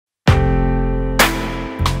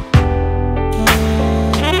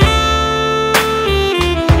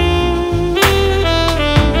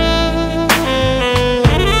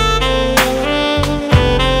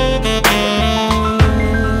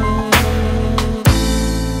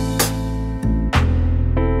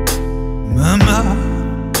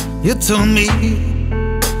You told me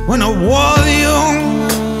when I was young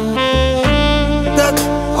that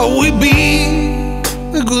I would be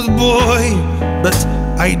a good boy, but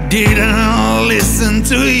I didn't listen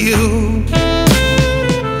to you.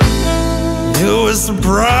 You were so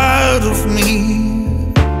proud of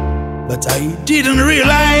me, but I didn't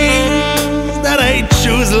realize that I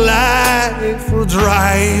chose life for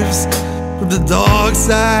drives to the dark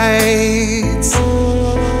sides.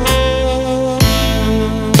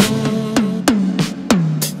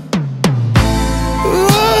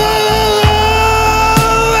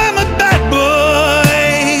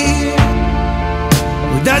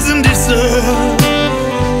 Doesn't deserve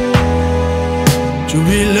to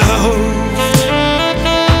be loved.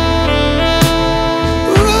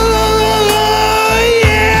 Oh,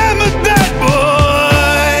 yeah, I'm a bad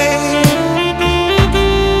boy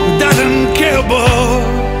who doesn't care about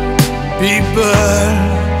people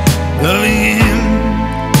loving him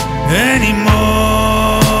anymore.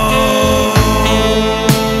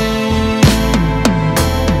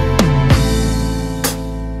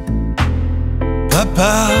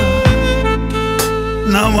 Papa,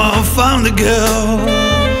 now I found a girl.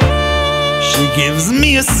 She gives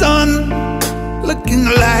me a son, looking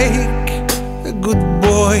like a good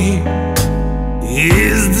boy.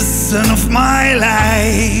 He's the son of my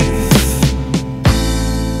life.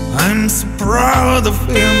 I'm so proud of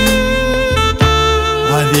him.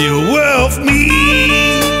 While you were of me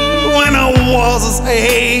when I was his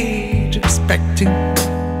age, expecting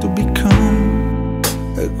to become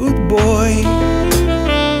a good boy.